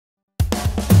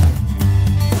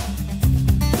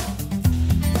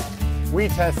We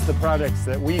test the products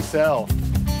that we sell.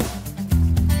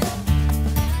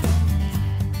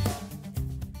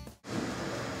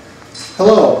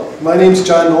 Hello, my name is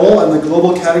John Knoll. I'm the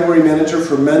Global Category Manager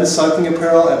for men's cycling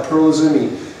apparel at P.R.O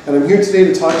Izumi. And I'm here today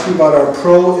to talk to you about our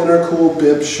P.R.O Intercool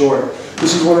Bib Short.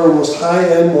 This is one of our most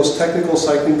high-end, most technical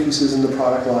cycling pieces in the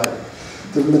product line.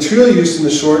 The material used in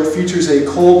the short features a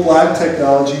cold black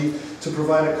technology to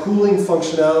provide a cooling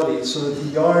functionality so that the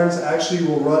yarns actually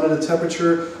will run at a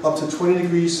temperature up to 20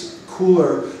 degrees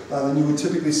cooler than you would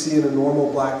typically see in a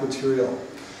normal black material.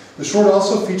 The short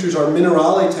also features our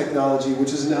Minerale technology,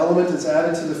 which is an element that's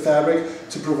added to the fabric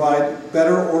to provide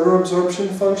better odor absorption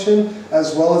function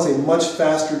as well as a much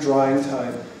faster drying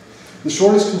time. The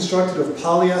short is constructed of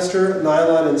polyester,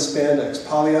 nylon, and spandex.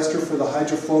 Polyester for the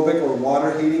hydrophobic or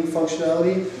water-hating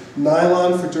functionality,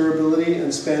 nylon for durability,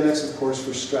 and spandex, of course,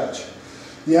 for stretch.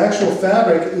 The actual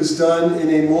fabric is done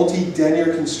in a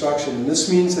multi-denier construction, and this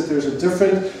means that there's a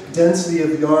different density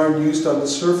of yarn used on the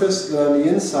surface than on the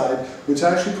inside, which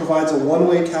actually provides a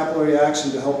one-way capillary action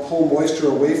to help pull moisture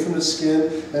away from the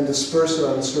skin and disperse it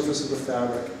on the surface of the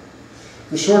fabric.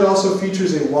 The short also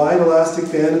features a wide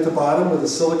elastic band at the bottom with a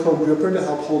silicone gripper to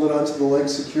help hold it onto the leg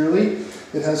securely.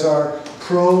 It has our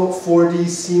P.R.O 4D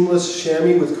seamless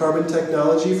chamois with carbon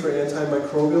technology for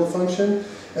antimicrobial function.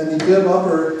 And the bib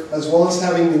upper, as well as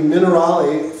having the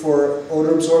Minerale for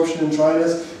odor absorption and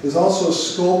dryness, is also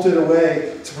sculpted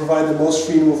away to provide the most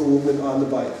freedom of movement on the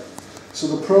bike. So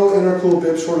the P.R.O Intercool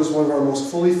Bib Short is one of our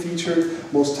most fully featured,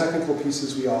 most technical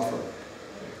pieces we offer.